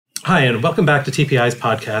Hi, and welcome back to TPI's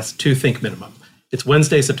podcast, To Think Minimum. It's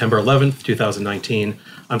Wednesday, September 11th, 2019.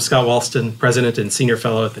 I'm Scott Walston, President and Senior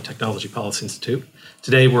Fellow at the Technology Policy Institute.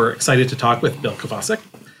 Today, we're excited to talk with Bill Kovacic.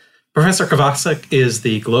 Professor Kovacic is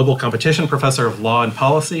the Global Competition Professor of Law and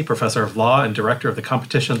Policy, Professor of Law, and Director of the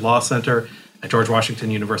Competition Law Center at George Washington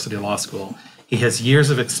University Law School. He has years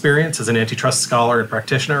of experience as an antitrust scholar and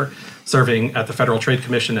practitioner, serving at the Federal Trade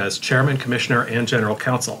Commission as Chairman, Commissioner, and General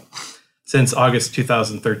Counsel. Since August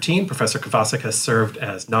 2013, Professor Kovacic has served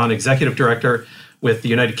as non-executive director with the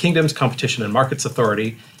United Kingdom's Competition and Markets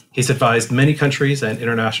Authority. He's advised many countries and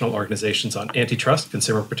international organizations on antitrust,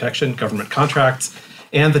 consumer protection, government contracts,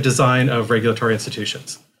 and the design of regulatory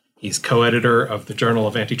institutions. He's co-editor of the Journal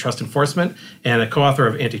of Antitrust Enforcement and a co-author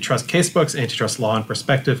of antitrust casebooks, Antitrust Law and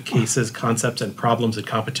Perspective, Cases, Concepts, and Problems in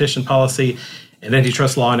Competition Policy, and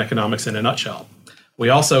Antitrust Law and Economics in a Nutshell. We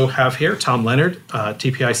also have here Tom Leonard,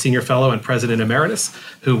 TPI Senior Fellow and President Emeritus,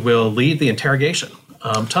 who will lead the interrogation.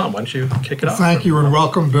 Tom, why don't you kick it off? Thank you and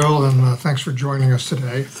welcome, Bill, and thanks for joining us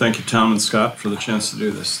today. Thank you, Tom and Scott, for the chance to do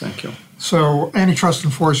this. Thank you. So antitrust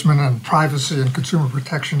enforcement and privacy and consumer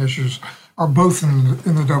protection issues are both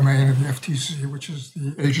in the domain of the FTC, which is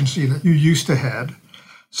the agency that you used to head.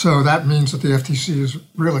 So that means that the FTC is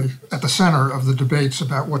really at the center of the debates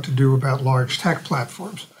about what to do about large tech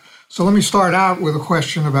platforms. So let me start out with a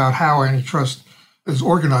question about how antitrust is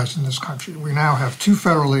organized in this country. We now have two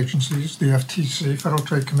federal agencies, the FTC, Federal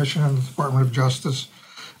Trade Commission, and the Department of Justice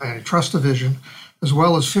Antitrust Division, as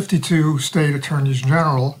well as 52 state attorneys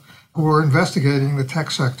general who are investigating the tech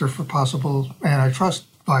sector for possible antitrust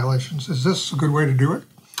violations. Is this a good way to do it?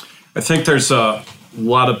 I think there's a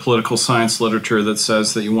lot of political science literature that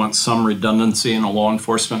says that you want some redundancy in a law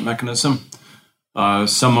enforcement mechanism.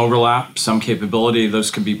 Some overlap, some capability.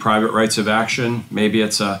 Those could be private rights of action. Maybe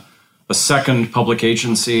it's a second public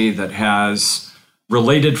agency that has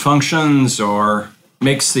related functions or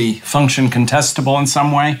makes the function contestable in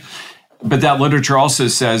some way. But that literature also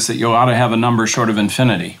says that you ought to have a number short of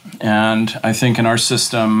infinity. And I think in our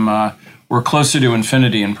system, we're closer to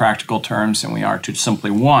infinity in practical terms than we are to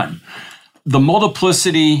simply one. The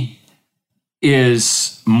multiplicity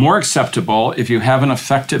is more acceptable if you have an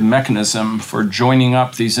effective mechanism for joining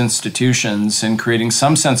up these institutions and creating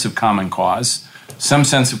some sense of common cause, some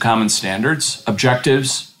sense of common standards,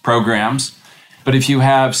 objectives, programs. But if you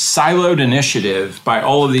have siloed initiative by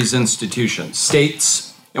all of these institutions,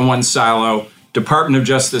 states in one silo, Department of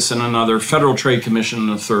Justice in another, Federal Trade Commission in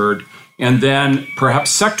a third, and then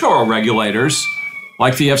perhaps sectoral regulators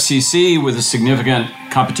like the FCC with a significant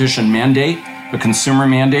competition mandate, a consumer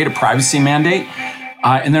mandate, a privacy mandate,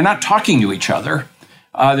 and they're not talking to each other.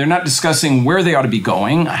 They're not discussing where they ought to be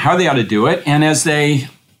going, how they ought to do it, and as they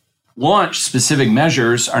launch specific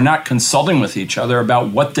measures, are not consulting with each other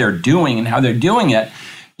about what they're doing and how they're doing it.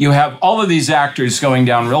 You have all of these actors going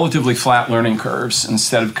down relatively flat learning curves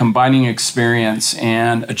instead of combining experience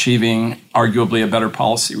and achieving arguably a better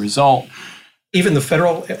policy result. Even the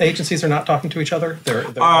federal agencies are not talking to each other?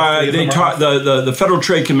 The Federal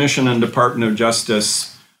Trade Commission and Department of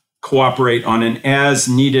Justice cooperate on an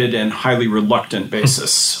as-needed and highly reluctant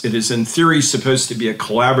basis. It is in theory supposed to be a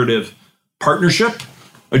collaborative partnership,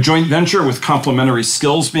 a joint venture with complementary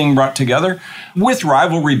skills being brought together, with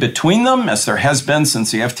rivalry between them, as there has been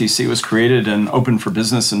since the FTC was created and opened for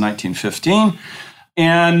business in 1915.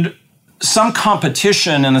 And some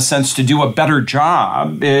competition, in a sense, to do a better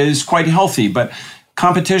job is quite healthy, but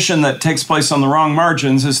competition that takes place on the wrong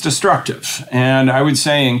margins is destructive. And I would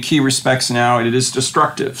say in key respects now, it is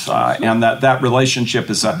destructive. And that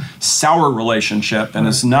relationship is a sour relationship and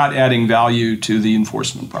is not adding value to the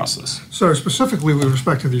enforcement process. So specifically with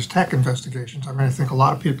respect to these tech investigations, I think a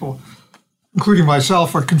lot of people, including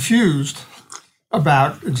myself, are confused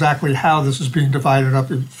about exactly how this is being divided up.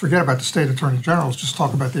 Forget about the state attorney generals, just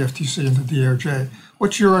talk about the FTC and the DOJ.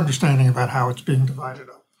 What's your understanding about how it's being divided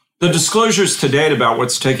up? The disclosures to date about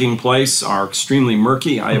what's taking place are extremely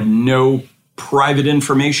murky. I have no private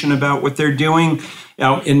information about what they're doing.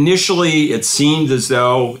 Now, initially, it seemed as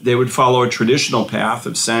though they would follow a traditional path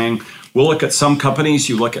of saying, we'll look at some companies,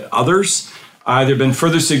 you look at others. There have been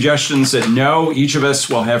further suggestions that no, each of us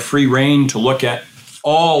will have free rein to look at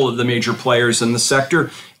all of the major players in the sector,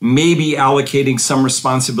 maybe allocating some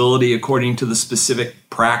responsibility according to the specific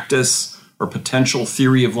practice or potential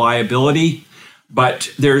theory of liability.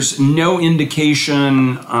 But there's no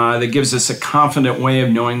indication that gives us a confident way of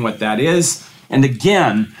knowing what that is. And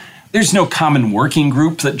again, there's no common working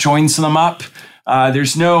group that joins them up.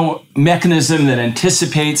 There's no mechanism that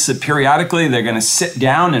anticipates that periodically they're going to sit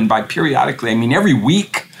down, and by periodically, I mean every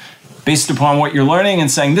week, based upon what you're learning and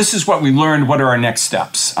saying, this is what we learned, what are our next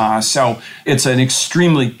steps? So it's an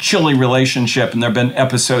extremely chilly relationship, and there have been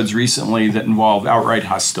episodes recently that involve outright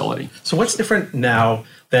hostility. So what's different now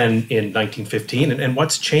than in 1915, and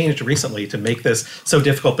what's changed recently to make this so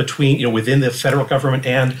difficult between, within the federal government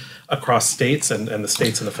and across states and the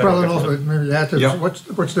states and the federal government? Also, maybe add to this,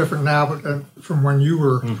 what's different now from when you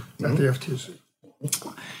were at the FTC?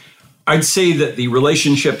 I'd say that the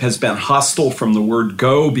relationship has been hostile from the word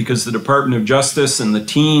go, because the Department of Justice in the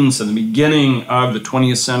teens and the beginning of the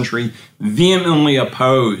 20th century vehemently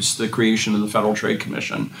opposed the creation of the Federal Trade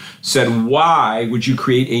Commission, said, why would you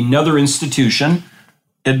create another institution,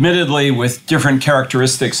 admittedly with different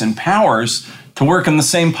characteristics and powers, to work in the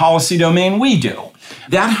same policy domain we do?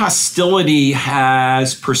 That hostility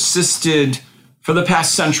has persisted for the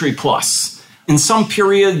past century plus. In some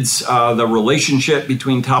periods, the relationship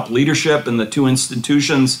between top leadership and the two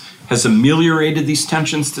institutions has ameliorated these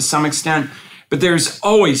tensions to some extent, but there's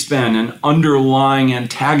always been an underlying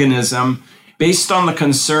antagonism based on the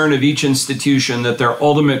concern of each institution that their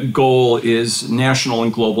ultimate goal is national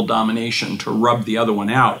and global domination, to rub the other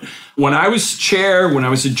one out. When I was chair, when I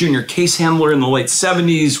was a junior case handler in the late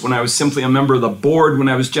 70s, when I was simply a member of the board, when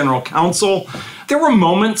I was general counsel, there were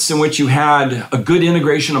moments in which you had a good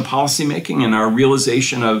integration of policymaking and a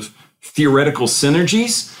realization of theoretical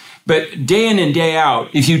synergies. But day in and day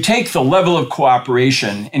out, if you take the level of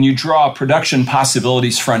cooperation and you draw a production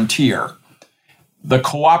possibilities frontier, the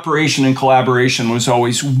cooperation and collaboration was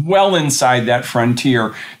always well inside that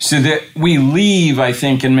frontier, so that we leave, I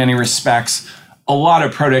think, in many respects, a lot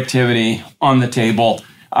of productivity on the table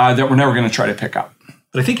that we're never going to try to pick up.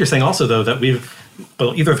 But I think you're saying also, though, that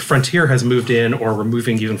either the frontier has moved in or we're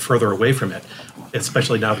moving even further away from it,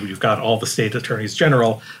 especially now that we've got all the state attorneys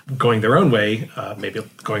general going their own way, maybe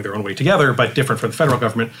going their own way together, but different from the federal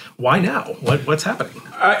government. Why now? What's happening?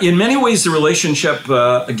 In many ways, the relationship,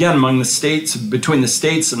 again, among the states, between the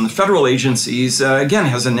states and the federal agencies, again,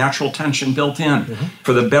 has a natural tension built in.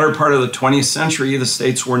 For the better part of the 20th century, the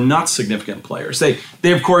states were not significant players.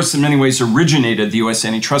 They, of course, in many ways originated the U.S.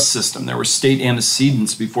 antitrust system. There were state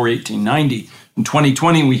antecedents before 1890. In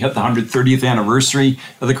 2020, we hit the 130th anniversary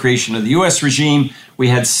of the creation of the U.S. regime. We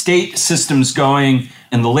had state systems going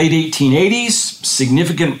in the late 1880s,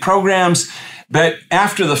 significant programs. But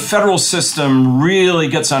after the federal system really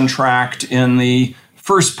gets untracked in the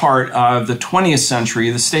first part of the 20th century,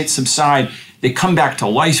 the states subside. They come back to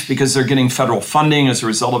life because they're getting federal funding as a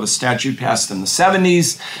result of a statute passed in the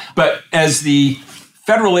 70s. But as the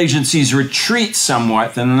federal agencies retreat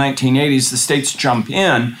somewhat in the 1980s, the states jump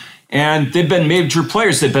in. And they've been major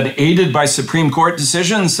players. They've been aided by Supreme Court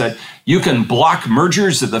decisions that you can block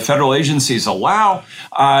mergers that the federal agencies allow.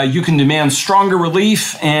 You can demand stronger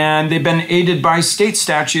relief. And they've been aided by state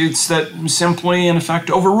statutes that simply, in effect,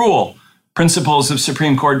 overrule principles of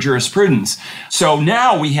Supreme Court jurisprudence. So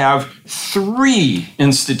now we have three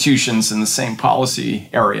institutions in the same policy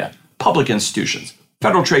area, public institutions.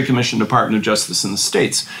 Federal Trade Commission, Department of Justice, and the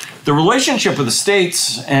states. The relationship with the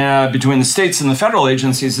states, between the states and the federal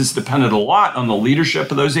agencies, has depended a lot on the leadership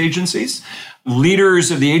of those agencies. Leaders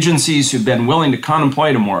of the agencies who've been willing to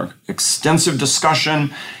contemplate a more extensive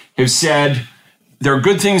discussion have said there are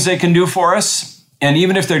good things they can do for us, and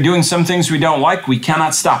even if they're doing some things we don't like, we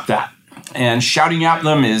cannot stop that. And shouting at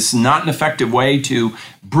them is not an effective way to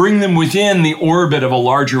bring them within the orbit of a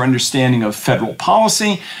larger understanding of federal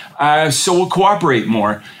policy. So we'll cooperate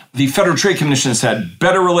more. The Federal Trade Commission has had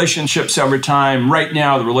better relationships over time. Right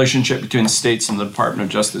now, the relationship between the states and the Department of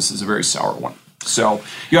Justice is a very sour one. So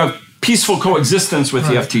you have peaceful coexistence with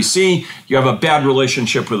the FTC. You have a bad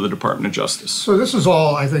relationship with the Department of Justice. So this is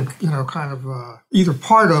all, I think, kind of either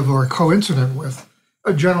part of or coincident with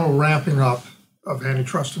a general ramping up of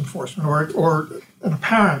antitrust enforcement or an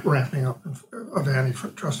apparent ramping up of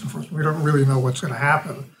antitrust enforcement. We don't really know what's going to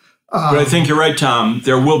happen. But I think you're right, Tom.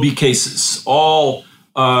 There will be cases. All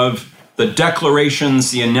of the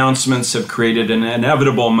declarations, the announcements have created an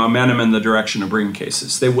inevitable momentum in the direction of bringing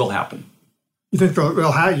cases. They will happen. You think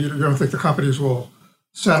they'll have? You don't think the companies will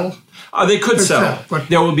settle? They could settle, but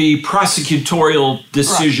there will be prosecutorial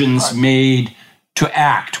decisions made to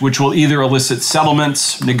act, which will either elicit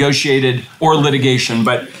settlements, negotiated, or litigation.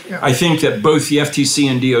 But I think that both the FTC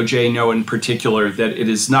and DOJ know in particular that it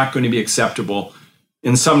is not going to be acceptable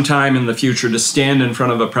in some time in the future to stand in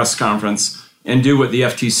front of a press conference and do what the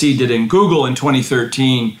FTC did in Google in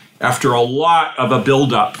 2013 after a lot of a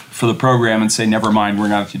buildup for the program and say, never mind, we're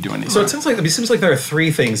not going to do anything. So it seems like there are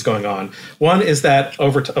three things going on. One is that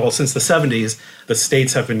since the 70s, the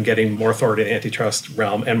states have been getting more authority in the antitrust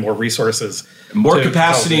realm and more resources. More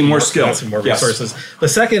capacity, more skill. More resources. Yes. The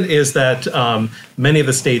second is that many of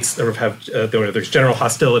the states sort of have, there's general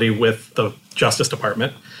hostility with the Justice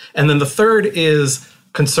Department. And then the third is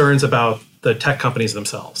concerns about the tech companies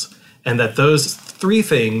themselves. And that those three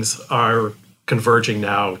things are converging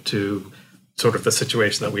now to sort of the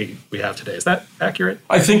situation that we have today. Is that accurate?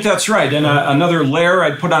 I think that's right. And another layer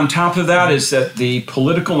I'd put on top of that is that the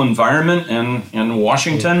political environment in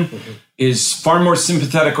Washington is far more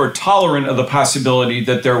sympathetic or tolerant of the possibility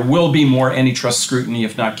that there will be more antitrust scrutiny,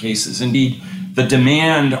 if not cases. Indeed, the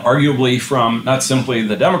demand arguably from not simply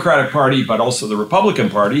the Democratic Party, but also the Republican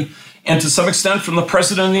Party, and to some extent from the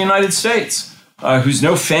President of the United States, who's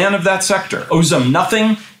no fan of that sector, owes them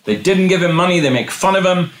nothing. They didn't give him money. They make fun of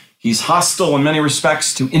him. He's hostile in many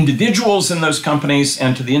respects to individuals in those companies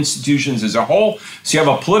and to the institutions as a whole. So you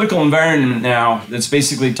have a political environment now that's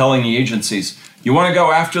basically telling the agencies, you want to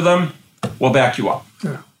go after them, we'll back you up.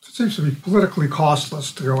 Yeah. It seems to be politically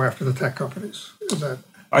costless to go after the tech companies.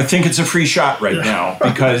 I think it's a free shot right now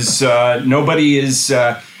because nobody is,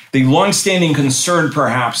 the longstanding concern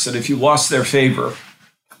perhaps that if you lost their favor,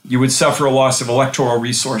 you would suffer a loss of electoral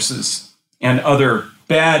resources and other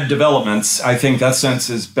bad developments. I think that sense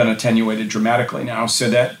has been attenuated dramatically now so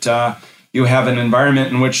that you have an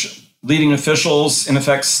environment in which leading officials, in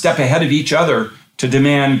effect, step ahead of each other to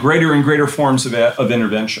demand greater and greater forms of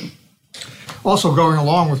intervention. Also, going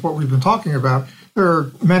along with what we've been talking about, there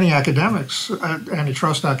are many academics,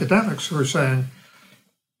 antitrust academics, who are saying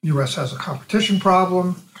the U.S. has a competition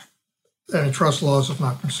problem. Antitrust laws have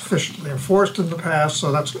not been sufficiently enforced in the past,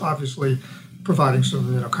 so that's obviously providing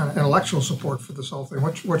some, kind of intellectual support for this whole thing.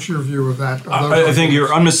 What's your view of that? I think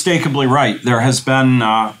you're unmistakably right. There has been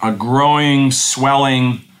a growing,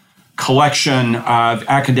 swelling collection of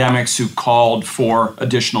academics who called for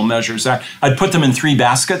additional measures. I'd put them in three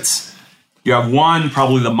baskets. You have one,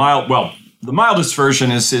 probably the mildest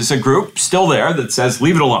version is a group still there that says,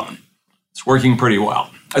 leave it alone. It's working pretty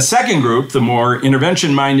well. A second group, the more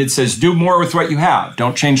intervention-minded, says, do more with what you have.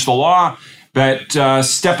 Don't change the law, but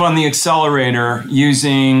step on the accelerator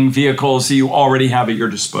using vehicles that you already have at your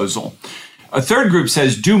disposal. A third group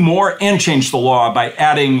says, do more and change the law by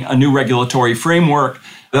adding a new regulatory framework.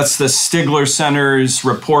 That's the Stigler Center's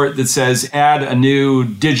report that says, add a new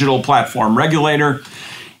digital platform regulator.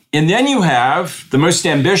 And then you have the most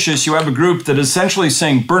ambitious, you have a group that is essentially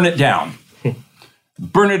saying, burn it down.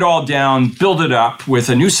 Burn it all down, build it up with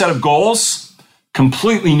a new set of goals,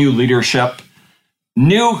 completely new leadership,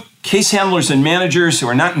 new case handlers and managers who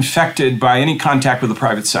are not infected by any contact with the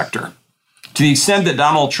private sector. To the extent that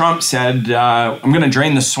Donald Trump said, I'm going to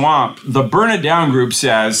drain the swamp, the Burn It Down group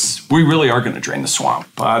says, we really are going to drain the swamp.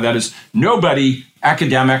 That is, nobody,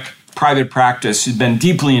 academic, private practice, who's been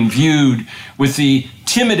deeply imbued with the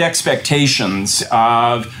timid expectations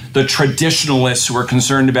of the traditionalists who are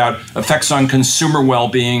concerned about effects on consumer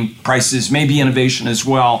well-being, prices, maybe innovation as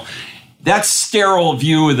well. That sterile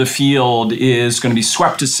view of the field is going to be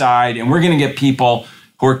swept aside, and we're going to get people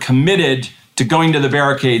who are committed to going to the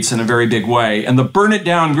barricades in a very big way. And the Burn It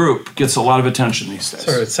Down group gets a lot of attention these days.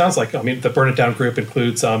 So it sounds like, the Burn It Down group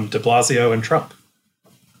includes de Blasio and Trump.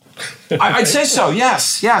 I'd say so,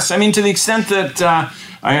 yes. To the extent that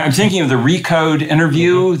I'm thinking of the Recode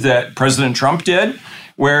interview that President Trump did,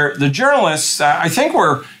 where the journalists, I think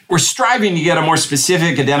we're striving to get a more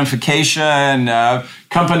specific identification of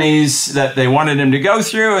companies that they wanted him to go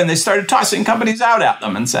through, and they started tossing companies out at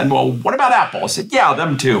them and said, well, what about Apple? I said, yeah,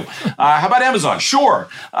 them too. How about Amazon? Sure.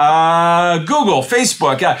 Google,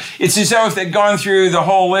 Facebook. It's as though if they'd gone through the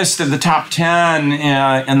whole list of the top 10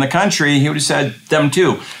 in the country, he would have said them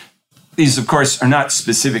too. These, of course, are not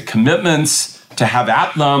specific commitments to have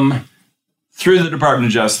at them through the Department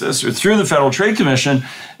of Justice or through the Federal Trade Commission.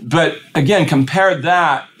 But again, compare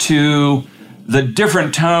that to the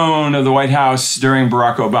different tone of the White House during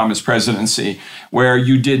Barack Obama's presidency, where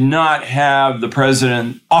you did not have the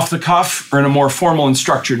president off the cuff or in a more formal and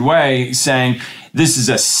structured way saying, this is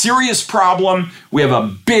a serious problem. We have a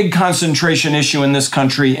big concentration issue in this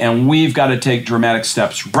country, and we've got to take dramatic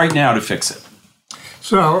steps right now to fix it.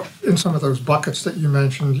 So in some of those buckets that you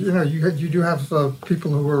mentioned, you do have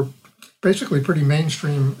people who are basically pretty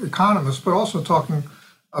mainstream economists, but also talking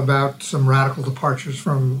about some radical departures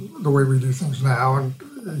from the way we do things now. And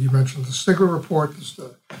you mentioned the Stigler report,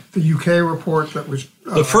 the UK report that was...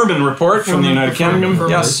 the Furman report from the United Kingdom,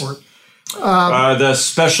 yes. The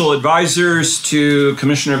special advisors to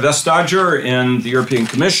Commissioner Vestager in the European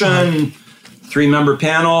Commission, 3-member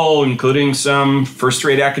panel, including some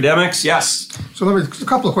first-rate academics. Yes. So a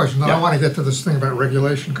couple of questions. Now, I want to get to this thing about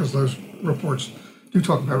regulation because those reports do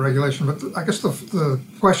talk about regulation. But I guess the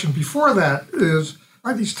question before that is,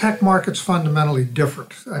 are these tech markets fundamentally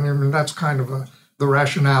different? I mean, that's kind of the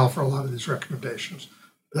rationale for a lot of these recommendations.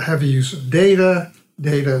 The heavy use of data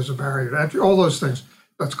is a barrier to entry, all those things.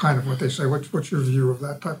 That's kind of what they say. What's your view of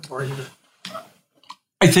that type of argument?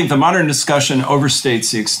 I think the modern discussion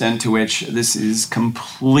overstates the extent to which this is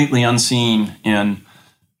completely unseen in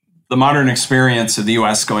the modern experience of the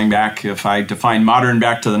U.S. going back. If I define modern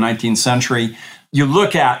back to the 19th century, you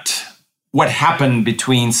look at what happened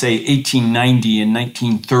between, say, 1890 and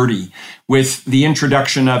 1930 with the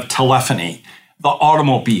introduction of telephony, the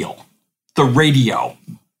automobile, the radio,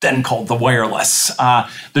 then called the wireless,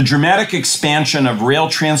 the dramatic expansion of rail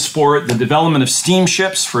transport, the development of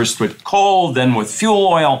steamships, first with coal, then with fuel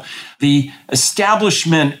oil, the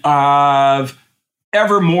establishment of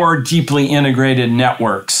ever more deeply integrated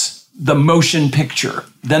networks, the motion picture,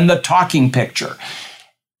 then the talking picture.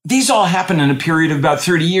 These all happened in a period of about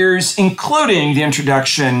 30 years, including the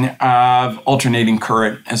introduction of alternating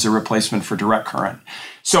current as a replacement for direct current.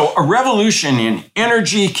 So a revolution in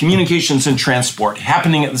energy, communications, and transport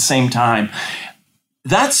happening at the same time.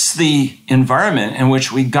 That's the environment in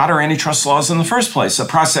which we got our antitrust laws in the first place, a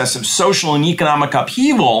process of social and economic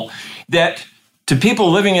upheaval that to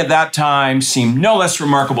people living at that time seemed no less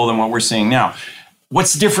remarkable than what we're seeing now.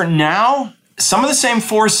 What's different now? Some of the same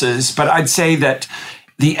forces, but I'd say that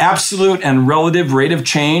the absolute and relative rate of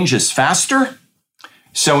change is faster.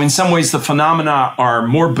 So in some ways, the phenomena are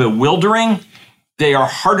more bewildering. They are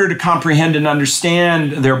harder to comprehend and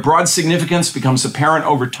understand. Their broad significance becomes apparent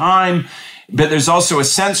over time. But there's also a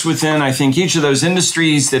sense within, I think, each of those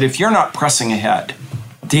industries that if you're not pressing ahead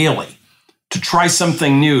daily to try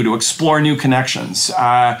something new, to explore new connections,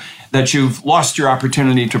 that you've lost your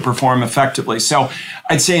opportunity to perform effectively. So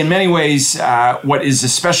I'd say in many ways, what is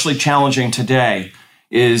especially challenging today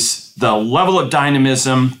is the level of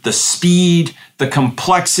dynamism, the speed, the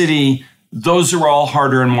complexity. Those are all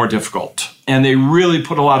harder and more difficult. And they really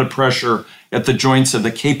put a lot of pressure at the joints of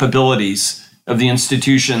the capabilities of the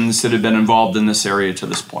institutions that have been involved in this area to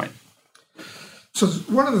this point. So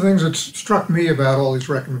one of the things that struck me about all these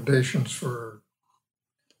recommendations for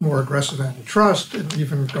more aggressive antitrust and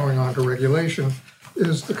even going on to regulation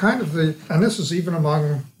is the kind of and this is even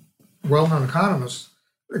among well-known economists,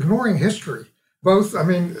 ignoring history. Both, I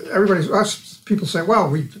mean, people say, well,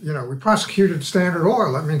 we prosecuted Standard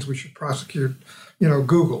Oil. That means we should prosecute,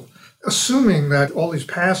 Google, assuming that all these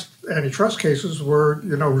past antitrust cases were,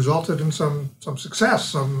 resulted in some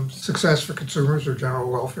success for consumers or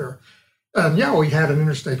general welfare. And we had an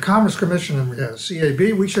Interstate Commerce Commission and we had a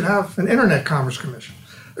CAB. We should have an Internet Commerce Commission,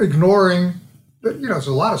 ignoring that, there's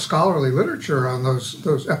a lot of scholarly literature on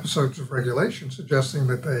those episodes of regulation suggesting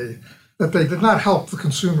that they did not help the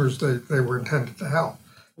consumers they were intended to help.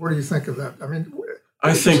 What do you think of that? I mean,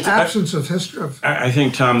 I think absence of history. I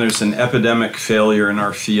think, Tom, there's an epidemic failure in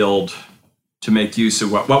our field to make use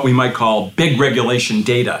of what we might call big regulation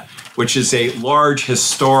data, which is a large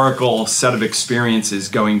historical set of experiences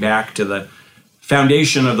going back to the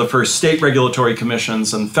foundation of the first state regulatory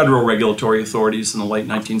commissions and federal regulatory authorities in the late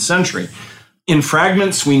 19th century. In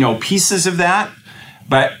fragments, we know pieces of that,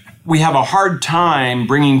 but we have a hard time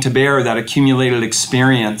bringing to bear that accumulated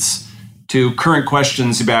experience to current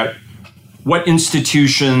questions about what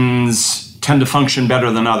institutions tend to function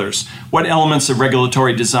better than others, what elements of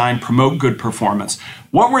regulatory design promote good performance,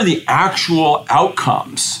 what were the actual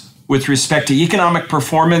outcomes with respect to economic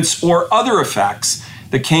performance or other effects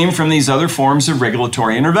that came from these other forms of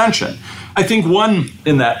regulatory intervention. I think a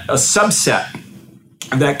subset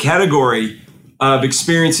of that category of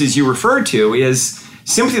experiences you referred to is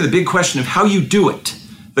simply the big question of how you do it,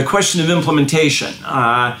 the question of implementation.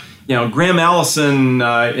 Graham Allison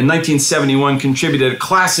in 1971 contributed a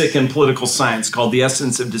classic in political science called The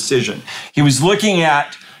Essence of Decision. He was looking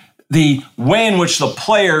at the way in which the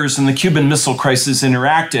players in the Cuban Missile Crisis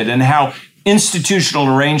interacted and how institutional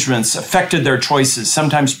arrangements affected their choices,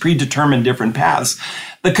 sometimes predetermined different paths.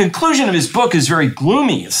 The conclusion of his book is very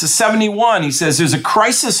gloomy. It's 71. He says there's a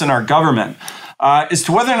crisis in our government as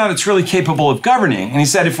to whether or not it's really capable of governing. And he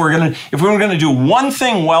said, if we're going to do one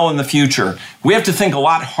thing well in the future, we have to think a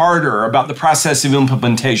lot harder about the process of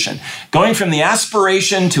implementation, going from the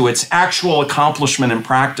aspiration to its actual accomplishment in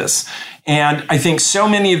practice. And I think so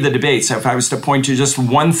many of the debates, if I was to point to just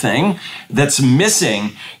one thing that's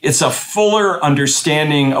missing, it's a fuller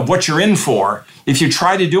understanding of what you're in for if you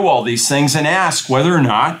try to do all these things and ask whether or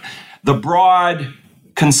not the broad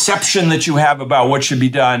conception that you have about what should be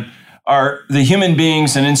done are the human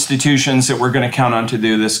beings and institutions that we're going to count on to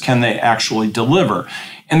do this, can they actually deliver?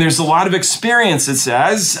 And there's a lot of experience that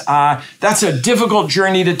says that's a difficult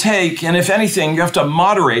journey to take. And if anything, you have to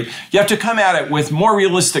moderate. You have to come at it with more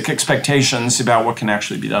realistic expectations about what can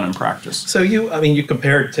actually be done in practice. So you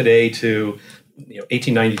compared today to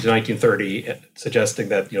 1890 to 1930, suggesting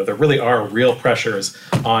that there really are real pressures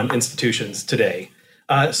on institutions today.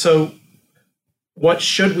 So what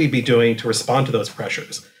should we be doing to respond to those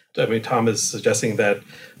pressures? I mean, Tom is suggesting that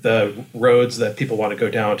the roads that people want to go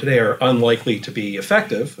down today are unlikely to be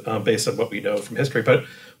effective based on what we know from history. But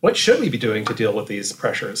what should we be doing to deal with these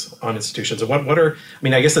pressures on institutions? And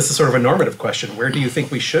I guess this is sort of a normative question. Where do you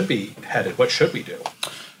think we should be headed? What should we do?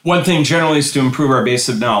 One thing generally is to improve our base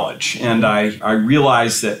of knowledge. And I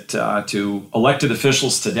realize that to elected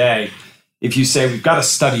officials today, if you say we've got to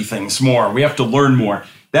study things more, we have to learn more,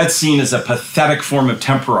 that's seen as a pathetic form of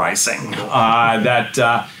temporizing,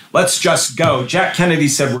 let's just go. Jack Kennedy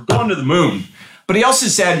said, we're going to the moon. But he also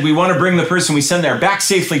said, we want to bring the person we send there back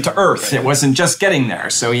safely to Earth. It wasn't just getting there.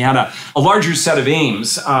 So he had a larger set of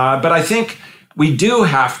aims. But I think we do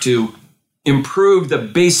have to improve the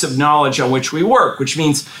base of knowledge on which we work, which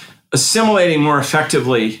means assimilating more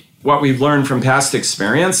effectively what we've learned from past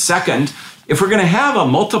experience. Second, if we're going to have a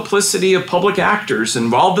multiplicity of public actors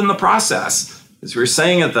involved in the process, as we were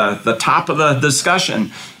saying at the top of the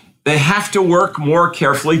discussion, they have to work more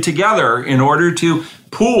carefully together in order to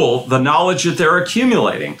pool the knowledge that they're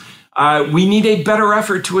accumulating. We need a better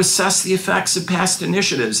effort to assess the effects of past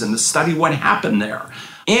initiatives and to study what happened there,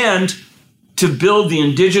 and to build the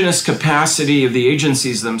indigenous capacity of the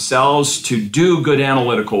agencies themselves to do good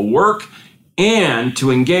analytical work and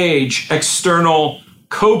to engage external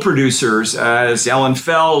co-producers, as Ellen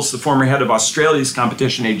Fells, the former head of Australia's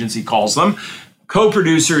competition agency, calls them.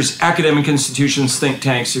 Co-producers, academic institutions, think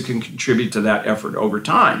tanks who can contribute to that effort over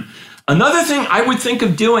time. Another thing I would think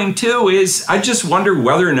of doing too is I just wonder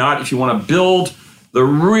whether or not, if you want to build the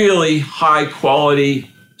really high quality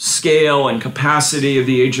scale and capacity of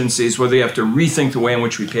the agencies, whether you have to rethink the way in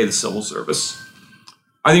which we pay the civil service.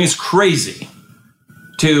 I think it's crazy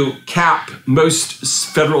to cap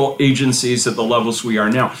most federal agencies at the levels we are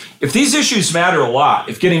now. If these issues matter a lot,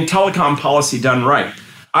 if getting telecom policy done right,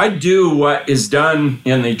 I'd do what is done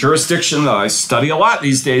in the jurisdiction that I study a lot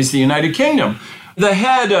these days, the United Kingdom. The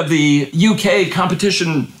head of the UK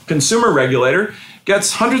competition consumer regulator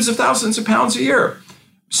gets hundreds of thousands of pounds a year.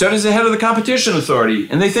 So does the head of the competition authority.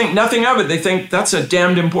 And they think nothing of it. They think that's a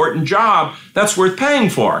damned important job that's worth paying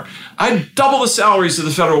for. I'd double the salaries of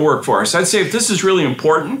the federal workforce. I'd say if this is really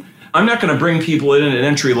important, I'm not going to bring people in at an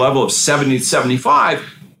entry level of 70 to 75.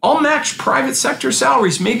 I'll match private sector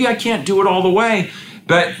salaries. Maybe I can't do it all the way.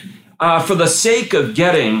 But for the sake of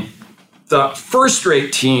getting the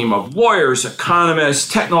first-rate team of lawyers,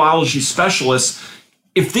 economists, technology specialists,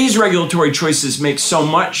 if these regulatory choices mean so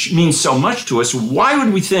much to us, why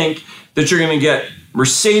would we think that you're going to get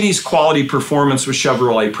Mercedes quality performance with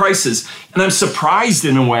Chevrolet prices? And I'm surprised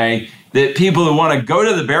in a way that people who want to go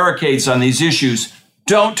to the barricades on these issues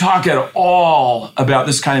don't talk at all about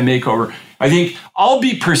this kind of makeover. I think I'll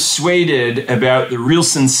be persuaded about the real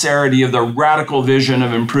sincerity of the radical vision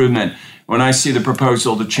of improvement when I see the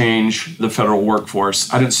proposal to change the federal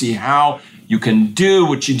workforce. I don't see how you can do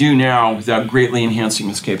what you do now without greatly enhancing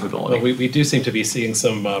its capability. Well, we do seem to be seeing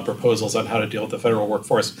some proposals on how to deal with the federal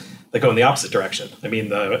workforce that go in the opposite direction. I mean,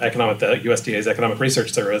 the USDA's Economic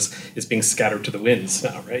Research Service is being scattered to the winds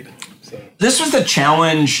now, right? So. This was the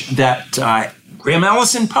challenge that Graham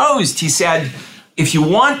Allison posed. He said, if you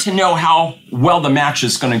want to know how well the match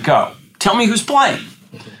is going to go, tell me who's playing.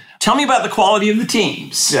 Tell me about the quality of the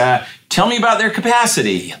teams. Tell me about their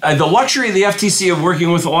capacity. The luxury of the FTC of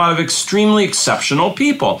working with a lot of extremely exceptional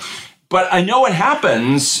people. But I know what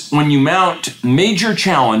happens when you mount major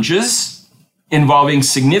challenges involving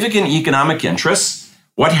significant economic interests.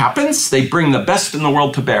 What happens? They bring the best in the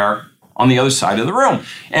world to bear on the other side of the room.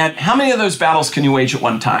 And how many of those battles can you wage at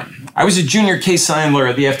one time? I was a junior case handler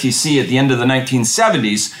at the FTC at the end of the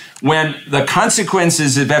 1970s when the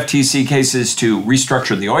consequences of FTC cases to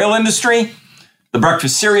restructure the oil industry, the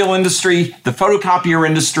breakfast cereal industry, the photocopier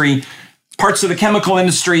industry, parts of the chemical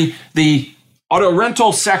industry, the auto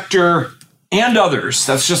rental sector, and others.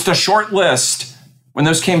 That's just a short list when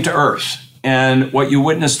those came to earth. And what you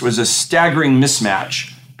witnessed was a staggering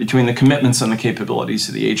mismatch between the commitments and the capabilities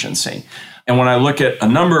of the agency. And when I look at a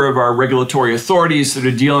number of our regulatory authorities that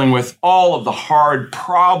are dealing with all of the hard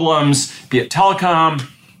problems, be it telecom,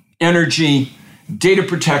 energy, data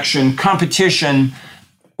protection, competition,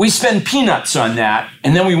 we spend peanuts on that,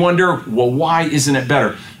 and then we wonder, well, why isn't it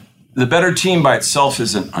better? The better team by itself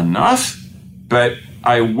isn't enough, but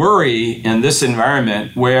I worry in this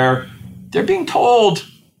environment where they're being told,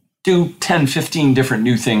 do 10, 15 different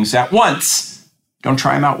new things at once. Don't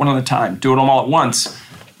try them out one at a time. Do them all at once.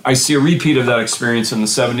 I see a repeat of that experience in the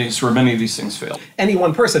 70s where many of these things failed. Any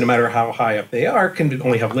one person, no matter how high up they are, can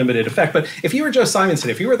only have limited effect. But if you were Joe Simonson,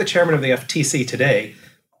 if you were the chairman of the FTC today,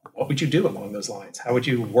 what would you do along those lines? How would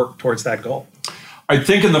you work towards that goal? I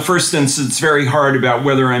think in the first instance, it's very hard about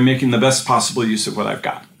whether I'm making the best possible use of what I've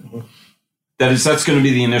got. Mm-hmm. That's going to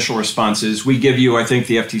be the initial response is we give you, I think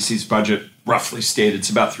the FTC's budget roughly stated, it's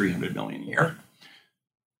about $300 million a year.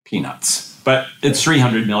 Peanuts. But it's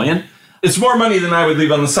 $300 million. It's more money than I would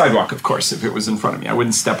leave on the sidewalk, of course, if it was in front of me. I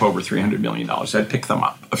wouldn't step over $300 million. I'd pick them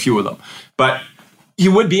up, a few of them. But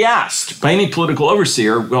you would be asked by any political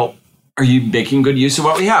overseer, well, are you making good use of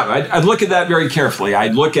what we have? I'd look at that very carefully.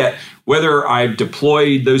 I'd look at whether I've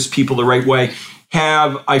deployed those people the right way.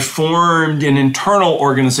 Have I formed an internal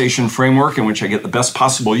organization framework in which I get the best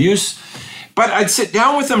possible use? But I'd sit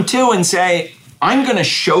down with them too and say, I'm going to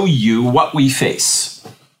show you what we face.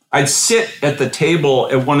 I'd sit at the table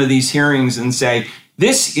at one of these hearings and say,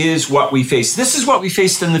 this is what we face. This is what we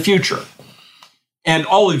faced in the future. And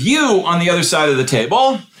all of you on the other side of the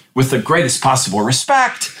table, with the greatest possible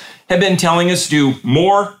respect, have been telling us do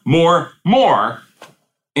more, more, more.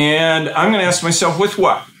 And I'm going to ask myself, with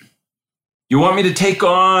what? You want me to take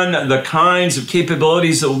on the kinds of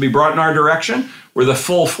capabilities that will be brought in our direction, where the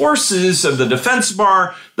full forces of the defense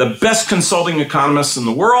bar, the best consulting economists in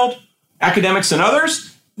the world, academics and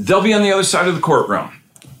others, they'll be on the other side of the courtroom.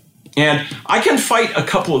 And I can fight a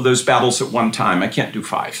couple of those battles at one time. I can't do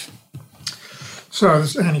 5. So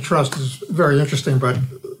this antitrust is very interesting, but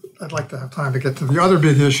I'd like to have time to get to the other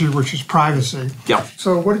big issue, which is privacy. Yeah.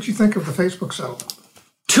 So what did you think of the Facebook settlement?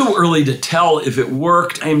 Too early to tell if it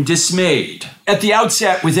worked. I'm dismayed. At the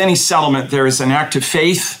outset, with any settlement, there is an act of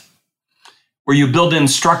faith where you build in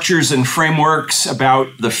structures and frameworks about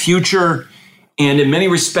the future. And in many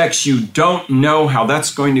respects, you don't know how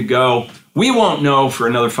that's going to go. We won't know for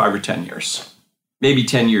another 5 or 10 years, maybe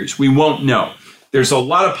 10 years. We won't know. There's a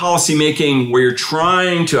lot of policy making where you're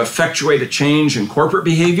trying to effectuate a change in corporate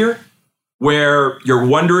behavior, where you're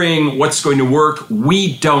wondering what's going to work.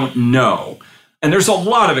 We don't know. And there's a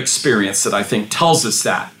lot of experience that I think tells us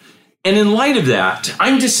that. And in light of that,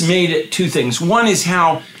 I'm dismayed at 2 things. One is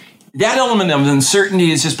how that element of uncertainty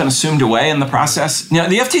has just been assumed away in the process. Now,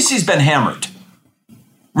 the FTC has been hammered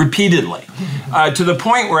repeatedly to the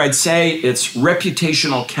point where I'd say its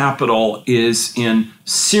reputational capital is in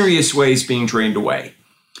serious ways being drained away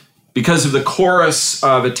because of the chorus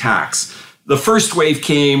of attacks. The first wave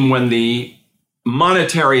came when the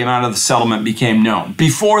monetary amount of the settlement became known,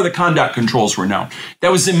 before the conduct controls were known.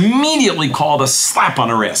 That was immediately called a slap on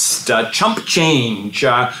the wrist, chump change,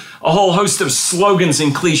 a whole host of slogans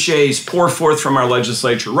and cliches pour forth from our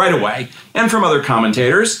legislature right away and from other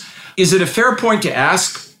commentators. Is it a fair point to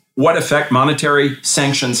ask what effect monetary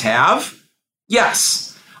sanctions have?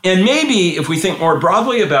 Yes. And maybe if we think more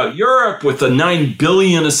broadly about Europe with the $9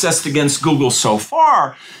 billion assessed against Google so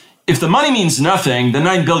far, if the money means nothing, the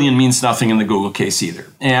 $9 billion means nothing in the Google case either.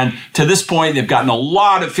 And to this point, they've gotten a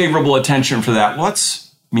lot of favorable attention for that. Well,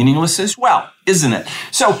 it's meaningless as well, isn't it?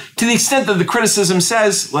 So to the extent that the criticism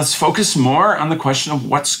says, let's focus more on the question of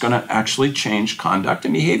what's going to actually change conduct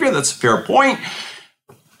and behavior, that's a fair point.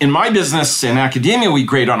 In my business, in academia, we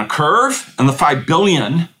grade on a curve, and the $5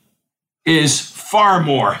 billion is far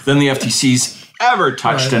more than the FTC's ever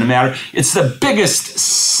touched in a matter. It's the biggest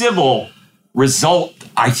civil result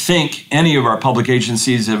I think any of our public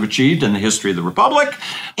agencies have achieved in the history of the Republic.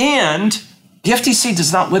 And the FTC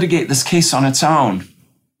does not litigate this case on its own.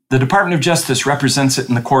 The Department of Justice represents it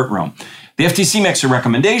in the courtroom. The FTC makes a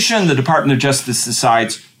recommendation. The Department of Justice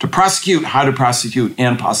decides to prosecute, how to prosecute,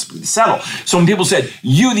 and possibly to settle. So when people said,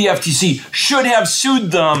 you, the FTC, should have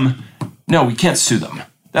sued them, no, we can't sue them.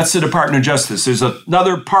 That's the Department of Justice. There's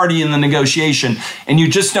another party in the negotiation, and you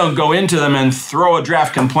just don't go into them and throw a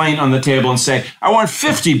draft complaint on the table and say, I want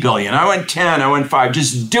 $50 billion, I want 10, I want 5,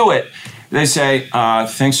 just do it. They say,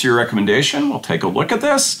 thanks for your recommendation, we'll take a look at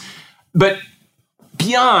this. But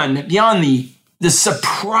beyond the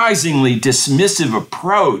surprisingly dismissive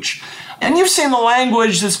approach, and you've seen the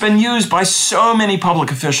language that's been used by so many public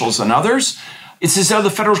officials and others, it's as though the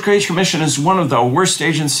Federal Trade Commission is one of the worst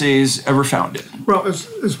agencies ever founded. Well,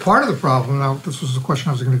 as part of the problem, now this was the question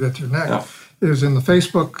I was going to get to next, is in the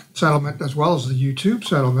Facebook settlement as well as the YouTube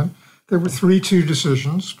settlement, there were 3-2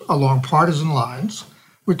 decisions along partisan lines,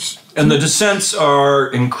 which... And the dissents are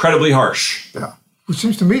incredibly harsh. Yeah, which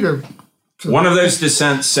seems to me to one of those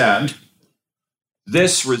dissents said,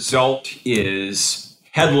 this result is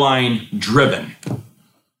headline driven.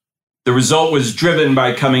 The result was driven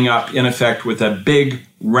by coming up, in effect, with a big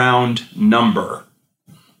round number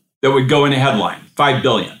that would go in a headline, 5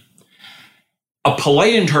 billion. A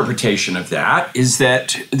polite interpretation of that is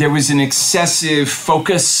that there was an excessive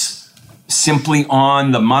focus simply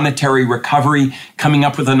on the monetary recovery, coming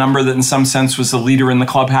up with a number that in some sense was the leader in the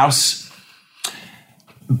clubhouse.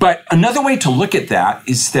 But another way to look at that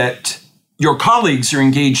is that your colleagues are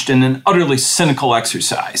engaged in an utterly cynical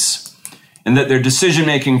exercise, and that their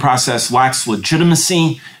decision-making process lacks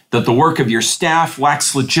legitimacy, that the work of your staff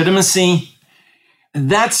lacks legitimacy.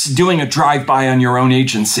 That's doing a drive-by on your own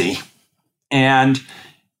agency. And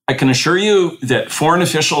I can assure you that foreign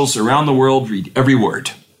officials around the world read every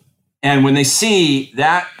word. And when they see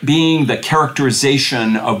that being the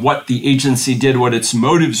characterization of what the agency did, what its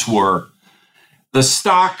motives were, the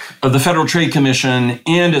stock of the Federal Trade Commission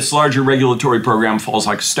and its larger regulatory program falls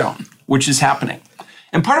like a stone, which is happening.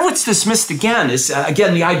 And part of what's dismissed again is,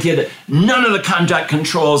 the idea that none of the conduct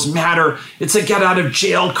controls matter. It's a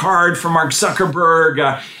get-out-of-jail card for Mark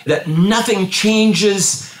Zuckerberg, that nothing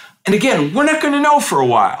changes. And again, we're not going to know for a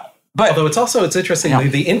while. But although it's interesting,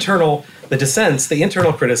 the internal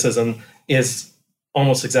criticism is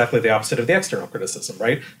almost exactly the opposite of the external criticism,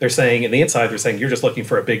 right? They're saying, in the inside, they're saying, you're just looking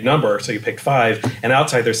for a big number, so you picked 5. And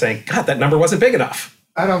outside, they're saying, God, that number wasn't big enough.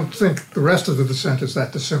 I don't think the rest of the dissent is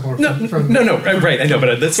that dissimilar. No, right, I know, but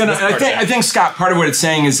I think, Scott, part of what it's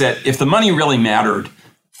saying is that if the money really mattered,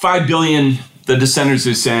 5 billion, the dissenters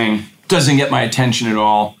are saying, doesn't get my attention at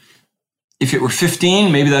all. If it were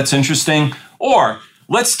 15, maybe that's interesting. Or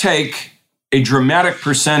let's take a dramatic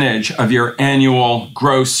percentage of your annual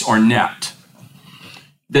gross or net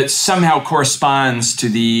that somehow corresponds to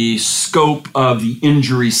the scope of the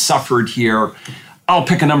injury suffered here. I'll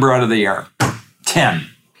pick a number out of the air. 10,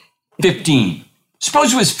 15.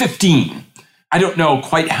 Suppose it was 15. I don't know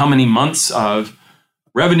quite how many months of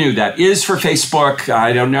revenue that is for Facebook.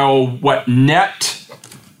 I don't know what net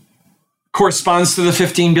corresponds to the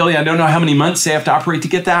 15 billion. I don't know how many months they have to operate to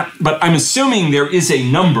get that. But I'm assuming there is a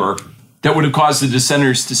number that would have caused the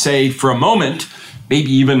dissenters to say for a moment,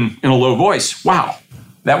 maybe even in a low voice, wow,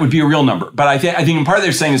 that would be a real number. But I think in part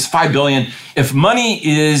they're saying is 5 billion. If money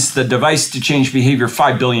is the device to change behavior,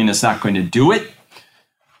 5 billion is not going to do it.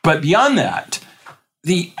 But beyond that,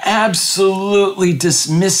 the absolutely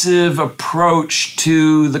dismissive approach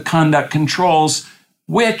to the conduct controls,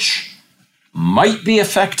 which might be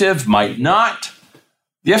effective, might not.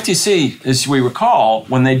 The FTC, as we recall,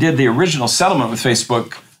 when they did the original settlement with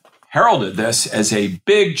Facebook, heralded this as a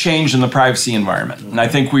big change in the privacy environment. And I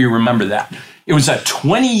think we remember that. It was a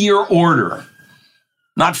 20-year order,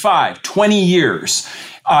 not 5, 20 years.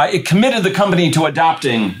 It committed the company to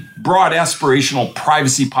adopting broad aspirational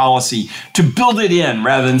privacy policy to build it in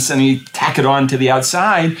rather than sending tack it on to the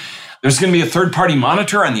outside. There's going to be a third-party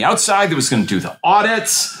monitor on the outside that was going to do the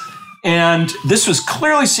audits. And this was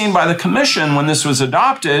clearly seen by the commission when this was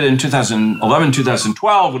adopted in 2011,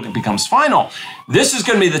 2012, when it becomes final. This is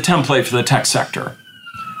going to be the template for the tech sector.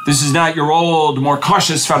 This is not your old, more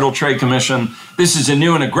cautious Federal Trade Commission. This is a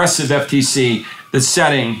new and aggressive FTC that's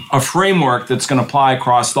setting a framework that's going to apply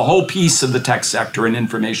across the whole piece of the tech sector and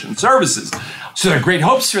information services. So there are great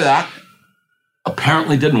hopes for that.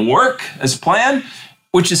 Apparently didn't work as planned,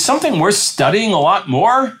 which is something worth studying a lot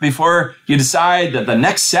more before you decide that the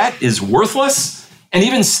next set is worthless, and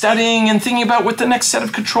even studying and thinking about what the next set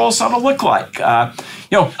of controls ought to look like.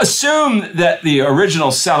 Assume that the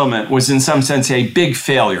original settlement was in some sense a big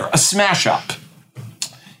failure, a smash up.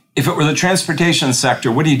 If it were the transportation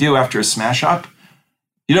sector, what do you do after a smash up?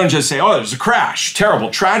 You don't just say, oh, there's a crash, terrible,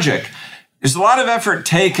 tragic. There's a lot of effort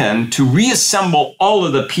taken to reassemble all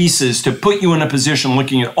of the pieces to put you in a position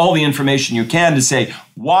looking at all the information you can to say,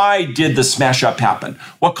 why did the smash up happen?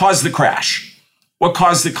 What caused the crash? What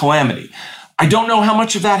caused the calamity? I don't know how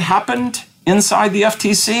much of that happened inside the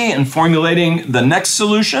FTC in formulating the next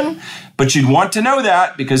solution, but you'd want to know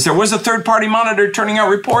that because there was a third-party monitor turning out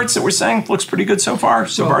reports that were saying, looks pretty good so far.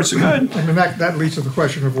 So far, so good. I mean, that leads to the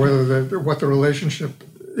question of whether what the relationship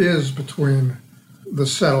is between the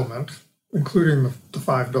settlement, including the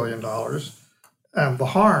 $5 billion, and the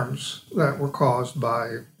harms that were caused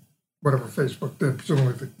by whatever Facebook did,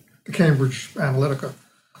 presumably the Cambridge Analytica.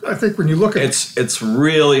 I think when you look at it's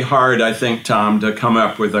really hard, I think, Tom, to come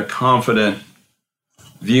up with a confident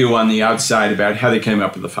view on the outside about how they came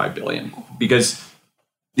up with the $5 billion, because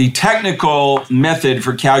the technical method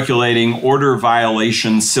for calculating order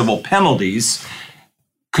violation civil penalties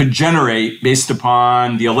could generate, based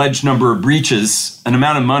upon the alleged number of breaches, an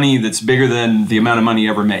amount of money that's bigger than the amount of money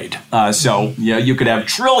ever made. So you could have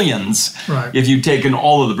trillions if you'd taken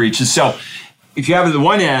all of the breaches. So if you have at the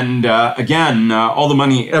one end, all the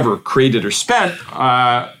money ever created or spent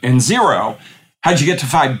and zero, how'd you get to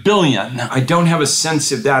 $5 billion? I don't have a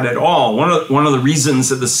sense of that at all. One of the reasons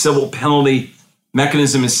that the civil penalty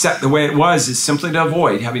mechanism is set the way it was is simply to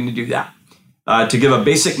avoid having to do that. To give a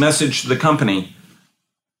basic message to the company,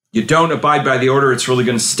 you don't abide by the order, it's really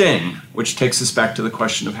going to sting, which takes us back to the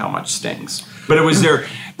question of how much stings. But was there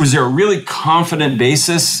a really confident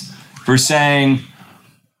basis for saying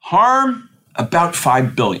harm about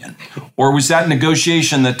 $5 billion? Or was that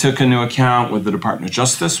negotiation that took into account what the Department of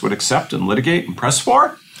Justice would accept and litigate and press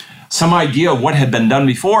for? Some idea of what had been done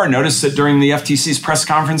before. Notice that during the FTC's press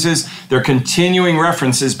conferences, there are continuing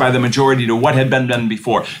references by the majority to what had been done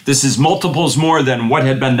before. This is multiples more than what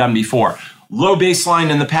had been done before. Low baseline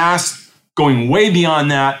in the past, going way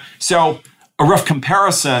beyond that. So a rough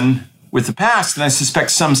comparison with the past, and I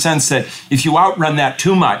suspect some sense that if you outrun that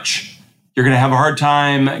too much, you're going to have a hard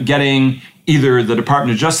time getting either the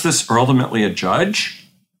Department of Justice or ultimately a judge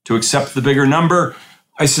to accept the bigger number.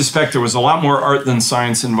 I suspect there was a lot more art than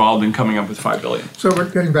science involved in coming up with $5 billion. So we're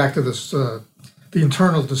getting back to this, the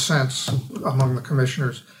internal dissents among the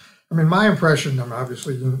commissioners. I mean, my impression, and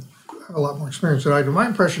obviously you have a lot more experience than I do, my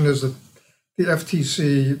impression is that the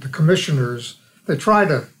FTC, the commissioners, they try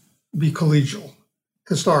to be collegial.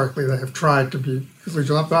 Historically, they have tried to be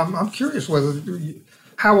collegial. I'm curious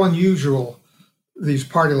how unusual these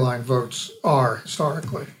party line votes are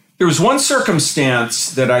historically. There was one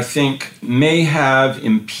circumstance that I think may have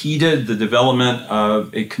impeded the development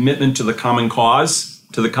of a commitment to the common cause,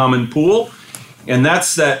 to the common pool, and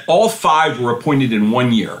that's that all five were appointed in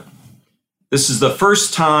 1 year. This is the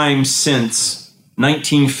first time since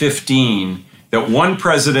 1915 that one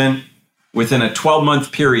president within a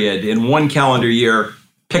 12-month period in one calendar year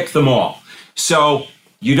picked them all. So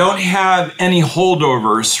you don't have any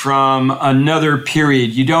holdovers from another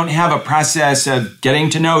period. You don't have a process of getting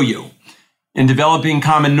to know you and developing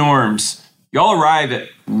common norms. You all arrive at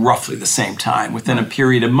roughly the same time within a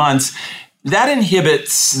period of months. That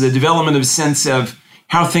inhibits the development of a sense of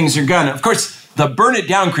how things are done. Of course, the burn it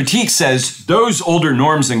down critique says those older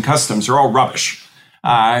norms and customs are all rubbish.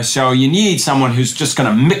 So you need someone who's just going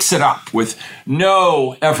to mix it up with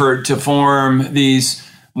no effort to form these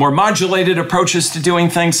more modulated approaches to doing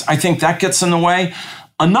things. I think that gets in the way.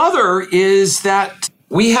 Another is that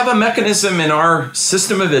we have a mechanism in our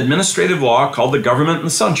system of administrative law called the Government and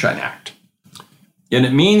the Sunshine Act. And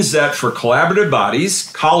it means that for collaborative bodies,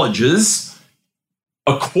 colleges,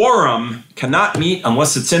 a quorum cannot meet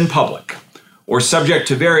unless it's in public, or subject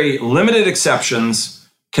to very limited exceptions,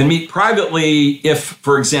 can meet privately if,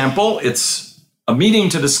 for example, it's a meeting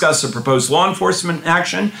to discuss a proposed law enforcement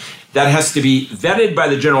action. That has to be vetted by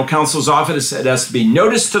the general counsel's office. It has to be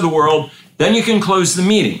noticed to the world. Then you can close the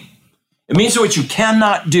meeting. It means that what you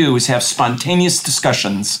cannot do is have spontaneous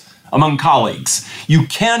discussions among colleagues. You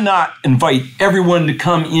cannot invite everyone to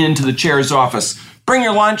come into the chair's office. Bring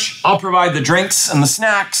your lunch. I'll provide the drinks and the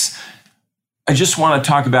snacks. I just want to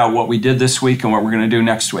talk about what we did this week and what we're going to do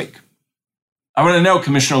next week. I want to know,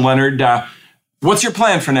 Commissioner Leonard, what's your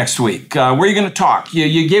plan for next week? Where are you going to talk?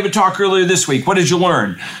 You gave a talk earlier this week. What did you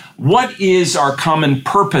learn? What is our common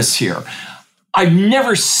purpose here? I've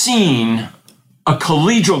never seen a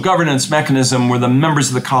collegial governance mechanism where the members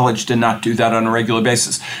of the college did not do that on a regular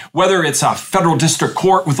basis. Whether it's a federal district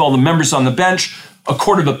court with all the members on the bench, a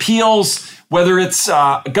court of appeals, whether it's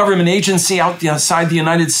a government agency outside the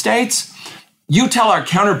United States, you tell our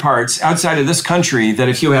counterparts outside of this country that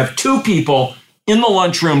if you have two people in the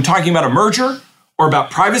lunchroom talking about a merger or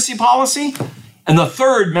about privacy policy, and the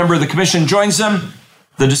third member of the commission joins them,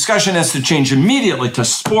 the discussion has to change immediately to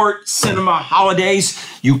sport, cinema, holidays.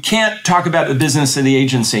 You can't talk about the business of the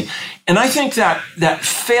agency. And I think that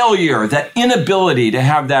failure, that inability to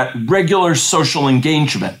have that regular social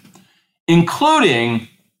engagement, including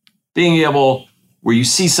being able, where you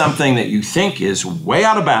see something that you think is way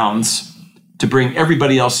out of bounds, to bring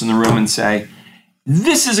everybody else in the room and say,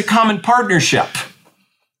 this is a common partnership.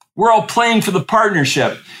 We're all playing for the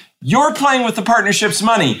partnership. You're playing with the partnership's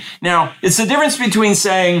money. Now, it's the difference between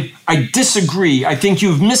saying, I disagree. I think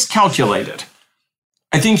you've miscalculated.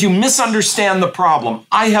 I think you misunderstand the problem.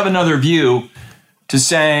 I have another view, to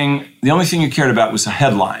saying the only thing you cared about was a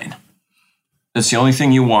headline. That's the only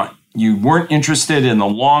thing you want. You weren't interested in the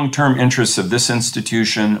long-term interests of this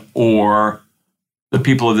institution or the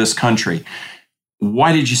people of this country.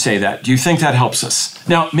 Why did you say that? Do you think that helps us?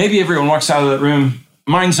 Now, maybe everyone walks out of that room,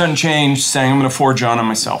 mind's unchanged, saying, I'm going to forge on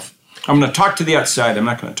myself. I'm going to talk to the outside. I'm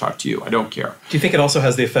not going to talk to you. I don't care. Do you think it also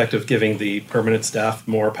has the effect of giving the permanent staff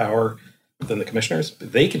more power than the commissioners.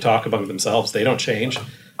 They can talk among themselves. They don't change.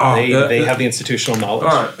 They have the institutional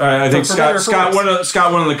knowledge. All right. I think Scott, one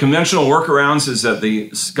of the conventional workarounds is that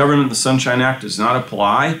the government, the Sunshine Act, does not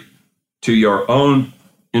apply to your own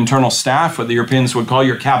internal staff, what the Europeans would call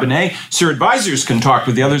your cabinet. So your advisors can talk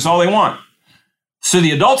with the others all they want. So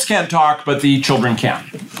the adults can't talk, but the children can.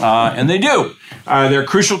 And they do. They're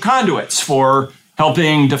crucial conduits for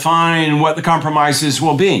helping define what the compromises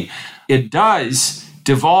will be. It does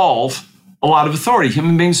devolve a lot of authority.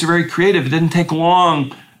 Human beings are very creative. It didn't take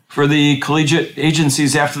long for the collegiate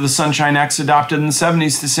agencies after the Sunshine Act's adopted in the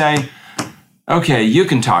 70s to say, okay, you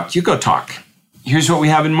can talk, you go talk. Here's what we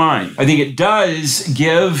have in mind. I think it does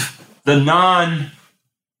give the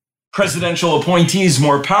non-presidential appointees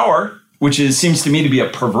more power, which seems to me to be a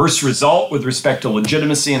perverse result with respect to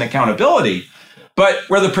legitimacy and accountability. But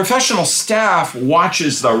where the professional staff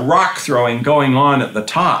watches the rock throwing going on at the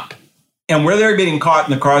top, and where they're getting caught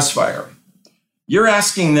in the crossfire, you're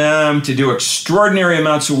asking them to do extraordinary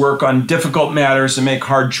amounts of work on difficult matters and make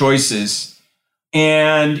hard choices.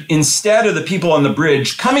 And instead of the people on the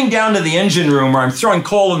bridge coming down to the engine room where I'm throwing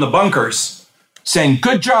coal in the bunkers, saying,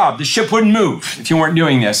 good job, the ship wouldn't move if you weren't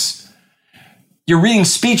doing this, you're reading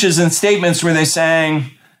speeches and statements where they're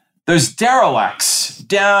saying, those derelicts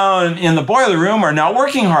down in the boiler room are not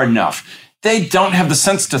working hard enough. They don't have the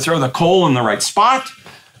sense to throw the coal in the right spot.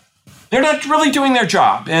 They're not really doing their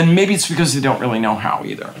job. And maybe it's because they don't really know how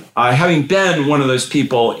either. Having been one of those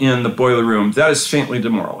people in the boiler room, that is faintly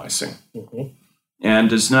demoralizing. Mm-hmm. And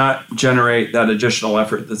does not generate that additional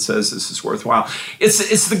effort that says this is worthwhile.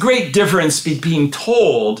 It's the great difference being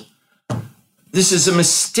told this is a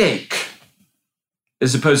mistake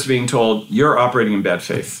as opposed to being told you're operating in bad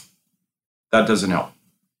faith. That doesn't help.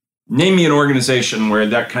 Name me an organization where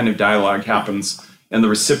that kind of dialogue happens and the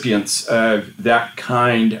recipients of that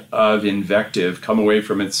kind of invective come away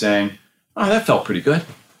from it saying, oh, that felt pretty good.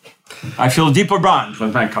 I feel a deeper bond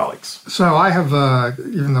with my colleagues. So I have,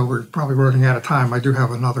 even though we're probably running out of time, I do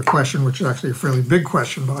have another question, which is actually a fairly big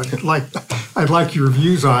question, but I'd like your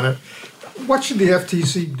views on it. What should the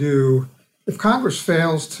FTC do if Congress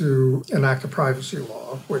fails to enact a privacy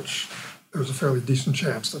law, which there's a fairly decent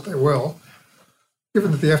chance that they will,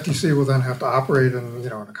 given that the FTC will then have to operate in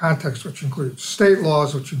a context which includes state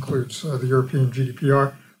laws, which includes the European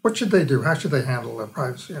GDPR? What should they do? How should they handle their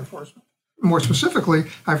privacy enforcement? More specifically,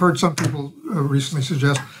 I've heard some people recently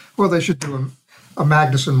suggest, well, they should do a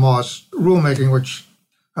Magnuson-Moss rulemaking, which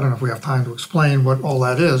I don't know if we have time to explain what all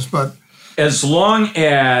that is, but... As long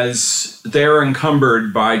as they're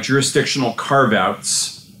encumbered by jurisdictional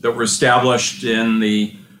carve-outs that were established in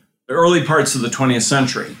the early parts of the 20th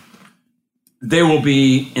century, they will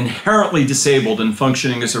be inherently disabled in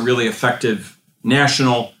functioning as a really effective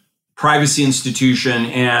national privacy institution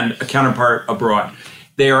and a counterpart abroad.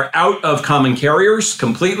 They are out of common carriers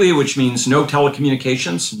completely, which means no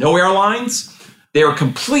telecommunications, no airlines. They are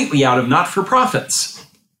completely out of not-for-profits,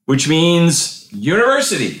 which means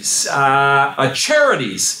universities,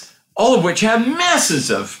 charities, all of which have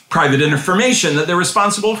masses of private information that they're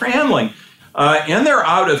responsible for handling. And they're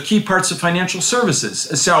out of key parts of financial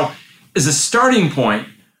services. So as a starting point,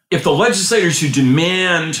 if the legislators who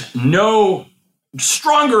demand no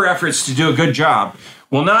stronger efforts to do a good job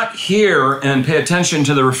will not hear and pay attention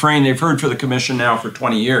to the refrain they've heard for the commission now for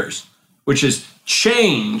 20 years, which is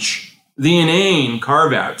change the inane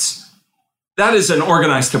carve-outs, that is an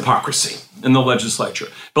organized hypocrisy in the legislature.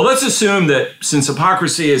 But let's assume that since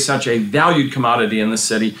hypocrisy is such a valued commodity in the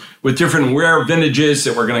city, with different rare vintages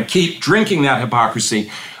that we're going to keep drinking that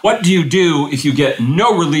hypocrisy, what do you do if you get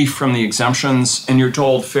no relief from the exemptions and you're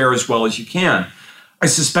told fare as well as you can? I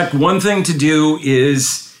suspect one thing to do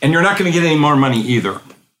is, and you're not going to get any more money either.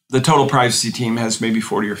 The total privacy team has maybe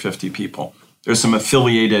 40 or 50 people. There's some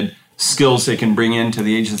affiliated skills they can bring into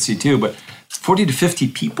the agency too, but 40 to 50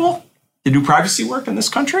 people to do privacy work in this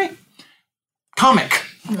country? Comic.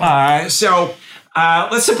 So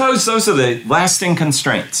let's suppose those are the lasting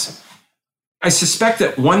constraints. I suspect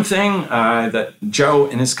that one thing that Joe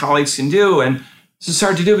and his colleagues can do, and this is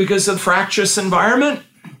hard to do because of the fractious environment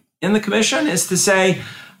in the commission, is to say,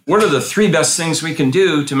 what are the three best things we can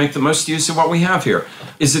do to make the most use of what we have here?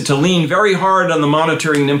 Is it to lean very hard on the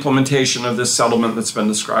monitoring and implementation of this settlement that's been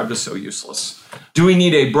described as so useless? Do we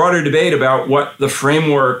need a broader debate about what the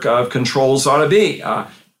framework of controls ought to be?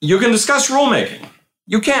 You can discuss rulemaking.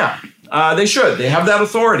 You can. They should. They have that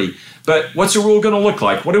authority. But what's a rule going to look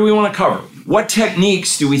like? What do we want to cover? What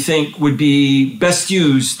techniques do we think would be best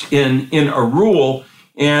used in a rule?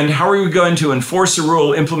 And how are we going to enforce a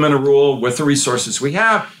rule, implement a rule with the resources we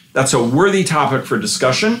have? That's a worthy topic for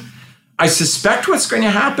discussion. I suspect what's going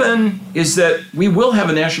to happen is that we will have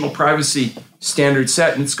a national privacy standard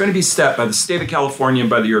set, and it's going to be set by the state of California and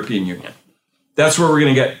by the European Union. That's where we're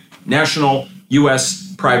going to get national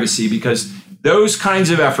U.S. privacy, because those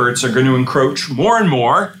kinds of efforts are going to encroach more and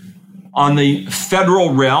more on the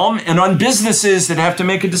federal realm and on businesses that have to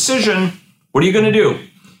make a decision. What are you going to do?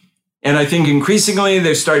 And I think increasingly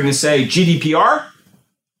they're starting to say GDPR,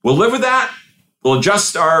 we'll live with that. We'll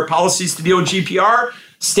adjust our policies to deal with GDPR.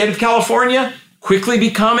 State of California quickly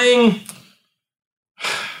becoming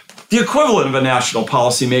the equivalent of a national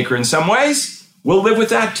policymaker in some ways. We'll live with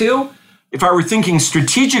that too. If I were thinking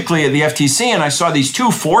strategically at the FTC and I saw these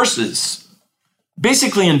two forces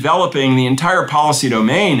basically enveloping the entire policy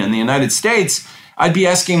domain in the United States, I'd be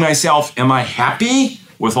asking myself, am I happy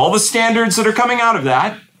with all the standards that are coming out of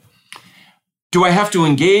that? Do I have to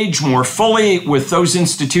engage more fully with those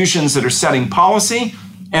institutions that are setting policy?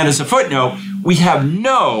 And as a footnote, we have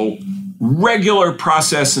no regular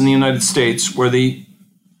process in the United States where the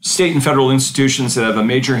state and federal institutions that have a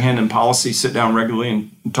major hand in policy sit down regularly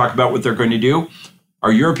and talk about what they're going to do.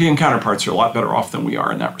 Our European counterparts are a lot better off than we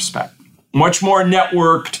are in that respect. Much more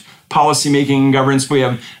networked policymaking and governance. We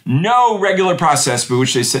have no regular process by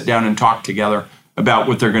which they sit down and talk together about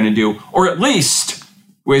what they're going to do, or at least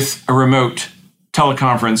with a remote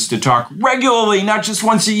teleconference to talk regularly, not just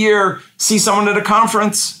once a year, see someone at a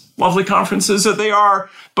conference, lovely conferences that they are,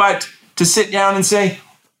 but to sit down and say,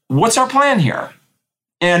 what's our plan here?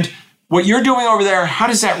 And what you're doing over there, how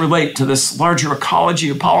does that relate to this larger ecology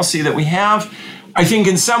of policy that we have? I think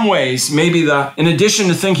in some ways, maybe in addition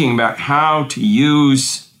to thinking about how to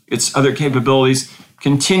use its other capabilities,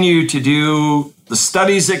 continue to do the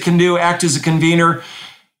studies it can do, act as a convener.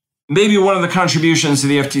 Maybe one of the contributions to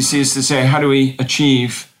the FTC is to say, how do we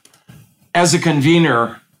achieve, as a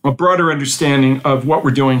convener, a broader understanding of what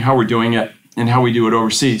we're doing, how we're doing it, and how we do it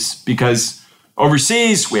overseas? Because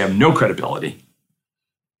overseas, we have no credibility.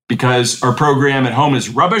 Because our program at home is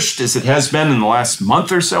rubbished, as it has been in the last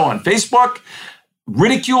month or so on Facebook,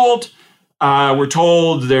 ridiculed. We're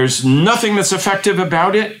told there's nothing that's effective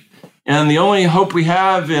about it. And the only hope we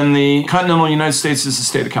have in the continental United States is the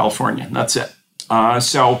state of California. And that's it.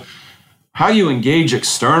 So how you engage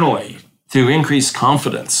externally to increase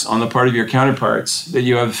confidence on the part of your counterparts that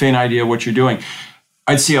you have a faint idea of what you're doing.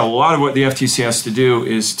 I'd see a lot of what the FTC has to do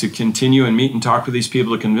is to continue and meet and talk with these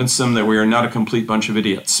people to convince them that we are not a complete bunch of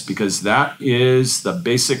idiots, because that is the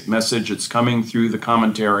basic message that's coming through the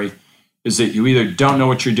commentary, is that you either don't know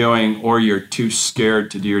what you're doing or you're too scared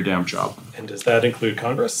to do your damn job. And does that include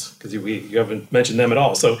Congress? Because you haven't mentioned them at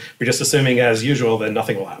all. So we're just assuming, as usual, that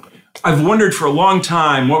nothing will happen. I've wondered for a long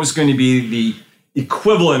time what was going to be the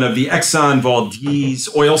equivalent of the Exxon Valdez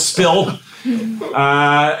oil spill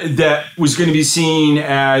that was going to be seen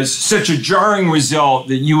as such a jarring result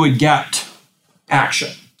that you would get action.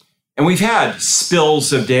 And we've had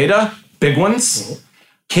spills of data, big ones. Mm-hmm.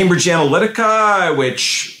 Cambridge Analytica,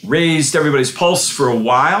 which raised everybody's pulse for a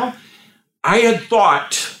while. I had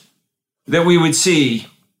thought that we would see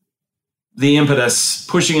the impetus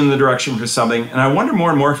pushing in the direction for something. And I wonder more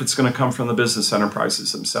and more if it's going to come from the business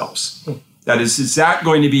enterprises themselves. That is that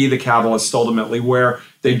going to be the catalyst ultimately, where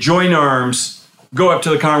they join arms, go up to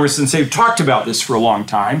the Congress and say, we've talked about this for a long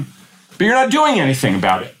time, but you're not doing anything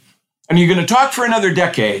about it. And you're going to talk for another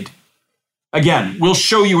decade. Again, we'll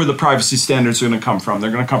show you where the privacy standards are going to come from.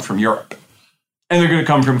 They're going to come from Europe. And they're going to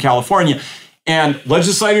come from California. And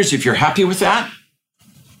legislators, if you're happy with that,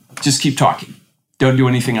 just keep talking. Don't do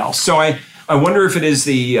anything else. So I wonder if it is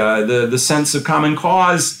the sense of common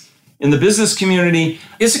cause in the business community.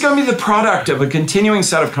 Is it going to be the product of a continuing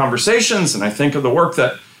set of conversations? And I think of the work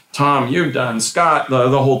that Tom, you've done, Scott,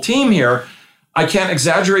 the whole team here. I can't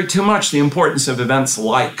exaggerate too much the importance of events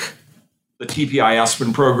like the TPI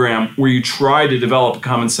Aspen program, where you try to develop a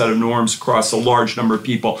common set of norms across a large number of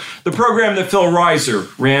people. The program that Phil Reiser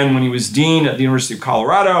ran when he was dean at the University of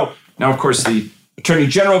Colorado, now, of course, the Attorney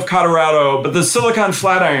General of Colorado, but the Silicon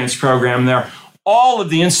Flatirons program there, all of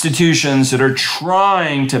the institutions that are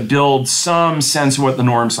trying to build some sense of what the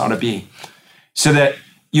norms ought to be, so that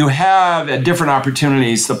you have at different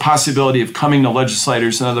opportunities the possibility of coming to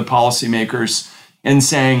legislators and other policymakers and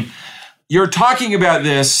saying, you're talking about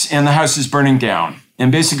this and the house is burning down.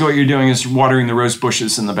 And basically what you're doing is watering the rose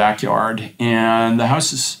bushes in the backyard and the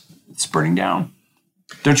house it's burning down.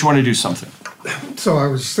 Don't you want to do something? So I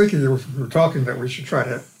was thinking, if we were talking, that we should try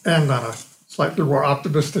to end on a slightly more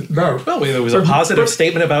optimistic note. Well, there was a positive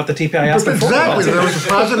statement about the TPI Aspen. Exactly. There was a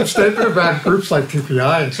positive statement about groups like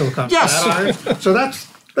TPI and Silicon Flatirons. So that's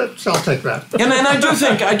I'll take that. And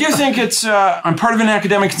I do think it's I'm part of an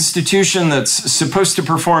academic institution that's supposed to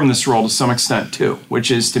perform this role to some extent too,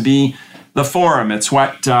 which is to be the forum. It's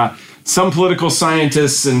what some political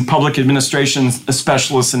scientists and public administration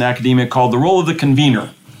specialists in academia call the role of the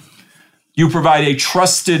convener. You provide a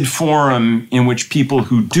trusted forum in which people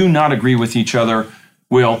who do not agree with each other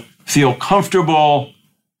will feel comfortable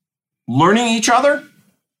learning each other,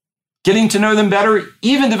 getting to know them better,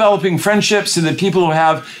 even developing friendships so that people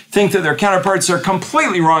who think that their counterparts are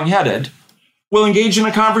completely wrong-headed will engage in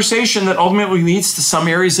a conversation that ultimately leads to some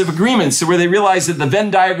areas of agreement. So where they realize that the Venn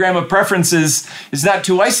diagram of preferences is not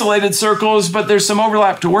two isolated circles, but there's some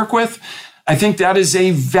overlap to work with. I think that is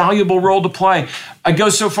a valuable role to play. I go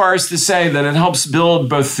so far as to say that it helps build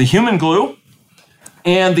both the human glue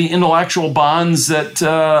and the intellectual bonds that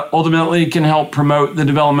ultimately can help promote the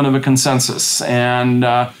development of a consensus. And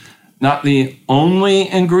not the only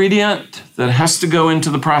ingredient that has to go into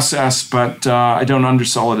the process, but I don't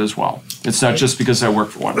undersell it as well. It's not just because I work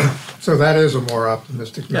for one. So that is a more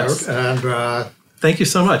optimistic note. Yes. And Thank you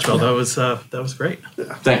so much, Bill. That was great.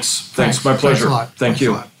 Thanks. My pleasure. Thanks a lot. Thank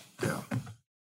you. Thanks a lot. Yeah.